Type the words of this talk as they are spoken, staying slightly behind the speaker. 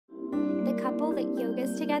The couple that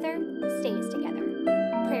yogas together stays together.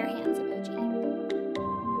 Prayer hands emoji.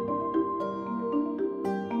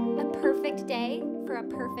 A perfect day for a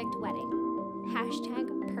perfect wedding. Hashtag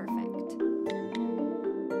perfect.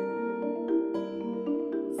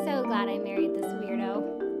 So glad I married this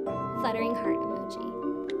weirdo. Fluttering heart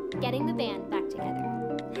emoji. Getting the band back together.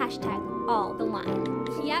 Hashtag all the wine.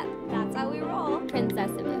 Yep, that's how we roll.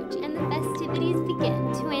 Princess emoji. And the festivities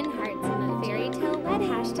begin. Twin hearts emoji. Fairy tale wedding.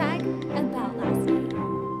 Hashtag about last night.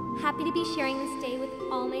 Happy to be sharing this day with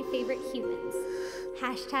all my favorite humans.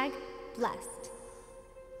 Hashtag blessed.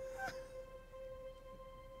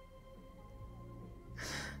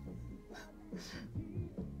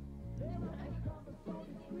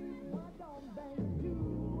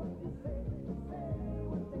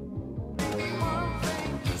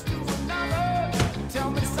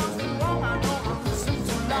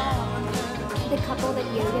 The couple that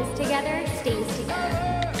yogas together stays together.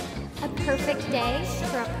 A perfect day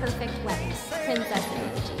for a perfect wedding. Princess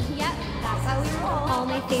emoji. Yep, that's how we roll. All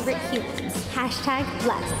my favorite humans. Hashtag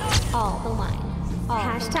blessed. All the wine.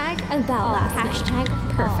 Hashtag about last night. Hashtag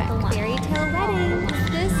perfect. Fairy tale wedding. Is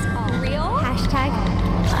this all real? Hashtag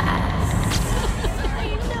blessed.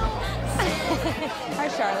 I know. Hi,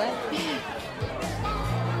 Charlotte.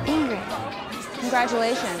 Ingrid.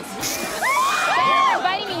 Congratulations. Stop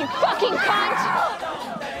inviting me, you fucking cunt!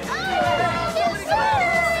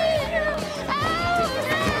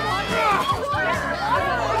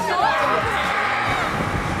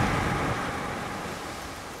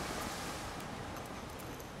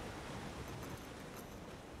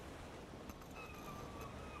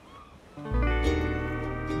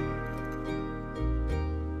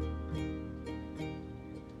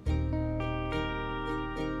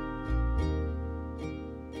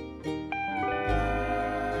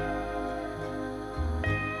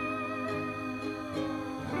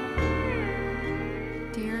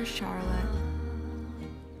 Dear Charlotte,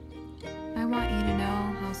 I want you to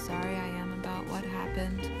know how sorry I am about what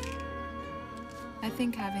happened. I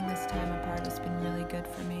think having this time apart has been really good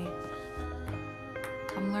for me.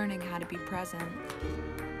 I'm learning how to be present,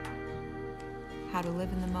 how to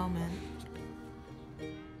live in the moment,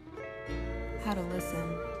 how to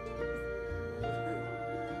listen.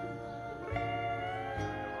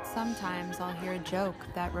 Sometimes I'll hear a joke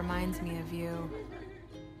that reminds me of you,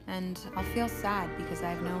 and I'll feel sad because I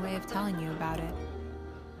have no way of telling you about it.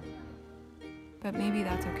 But maybe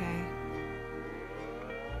that's okay.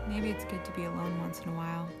 Maybe it's good to be alone once in a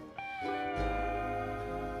while.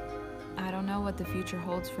 I don't know what the future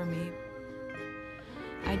holds for me.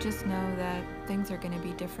 I just know that things are gonna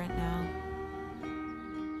be different now.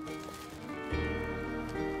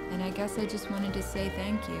 And I guess I just wanted to say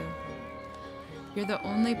thank you. You're the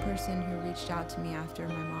only person who reached out to me after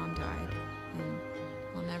my mom died, and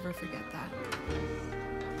I'll never forget that.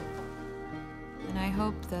 And I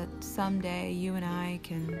hope that someday you and I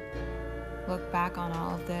can look back on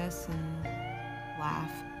all of this and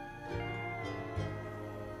laugh.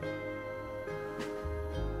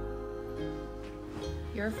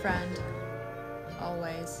 Your friend,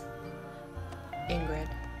 always, Ingrid.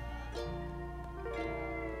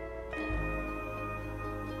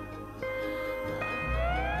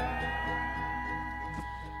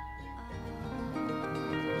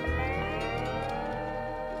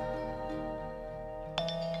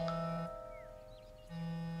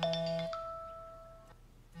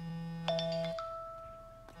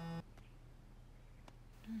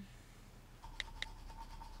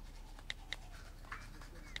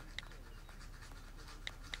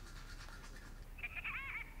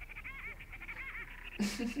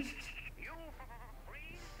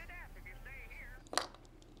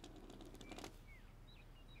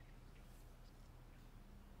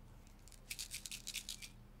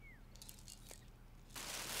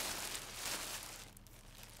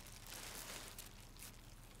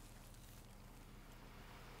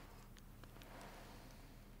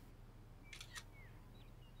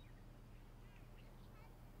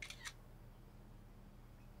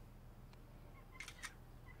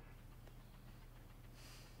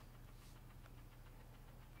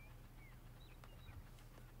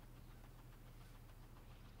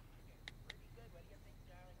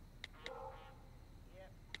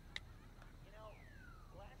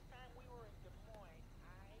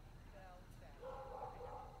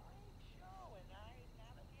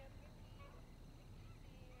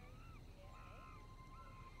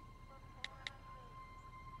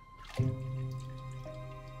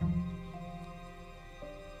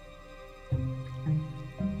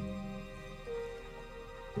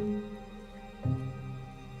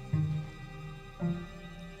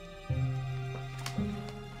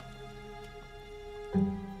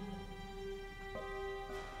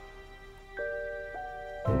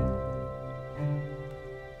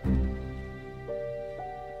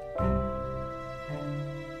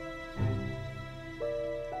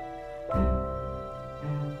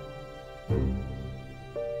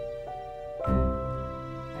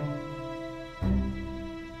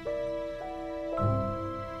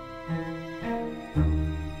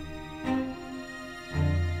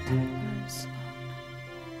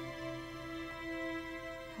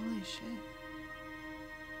 Holy shit.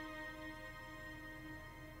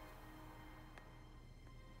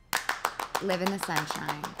 Live in the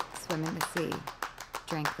sunshine, swim in the sea,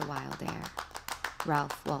 drink the wild air.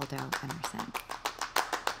 Ralph Waldo Emerson.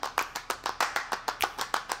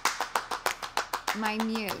 My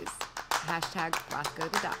muse, hashtag Roscoe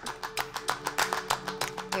the Dog.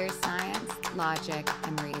 There's science, logic,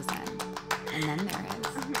 and reason. And then there is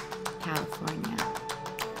California.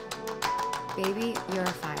 Baby, you're a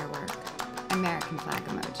firework. American flag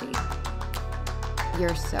emoji.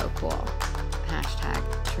 You're so cool. Hashtag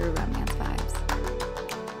true romance vibes.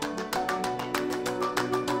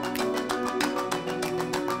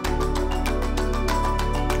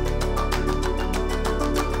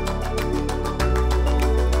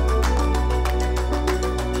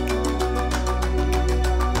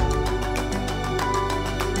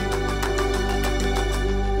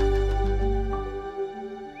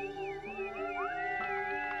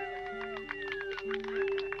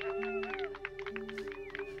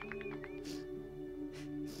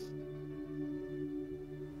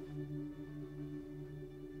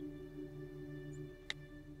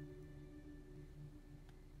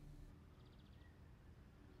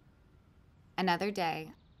 Another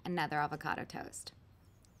day, another avocado toast.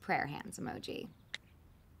 Prayer hands emoji.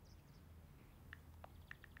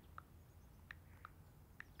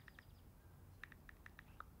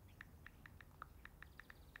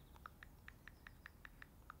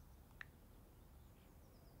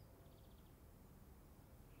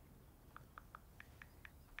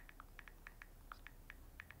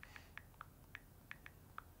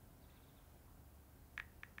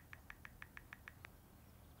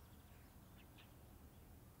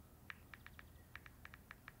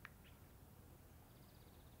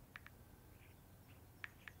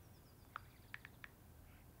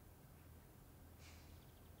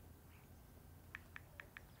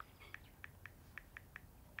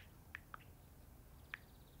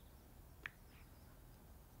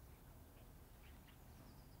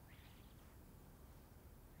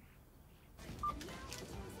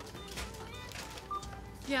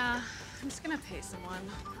 Yeah, I'm just gonna pay someone.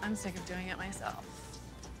 I'm sick of doing it myself.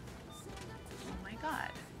 Oh my god,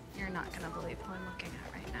 you're not gonna believe who I'm looking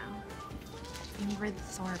at right now. Ingrid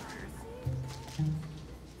Thorburn.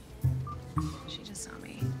 She just saw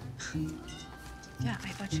me. Yeah, I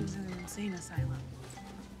thought she was in an insane asylum.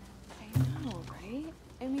 I know, right?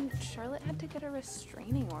 I mean, Charlotte had to get a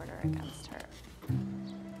restraining order against her.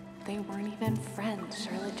 They weren't even friends.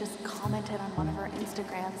 Charlotte just commented on one of her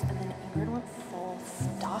Instagrams, and then Ingrid went full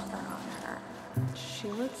stalker on her. She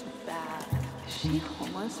looks bad. Is she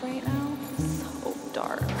homeless right now? So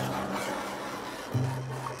dark.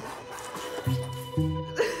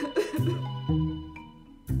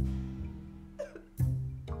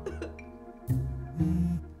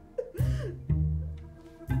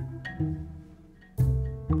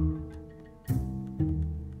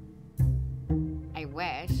 I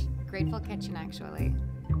wish. Grateful Kitchen, actually.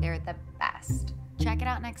 They're the best. Check it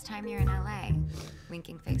out next time you're in LA.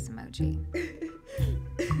 Winking face emoji.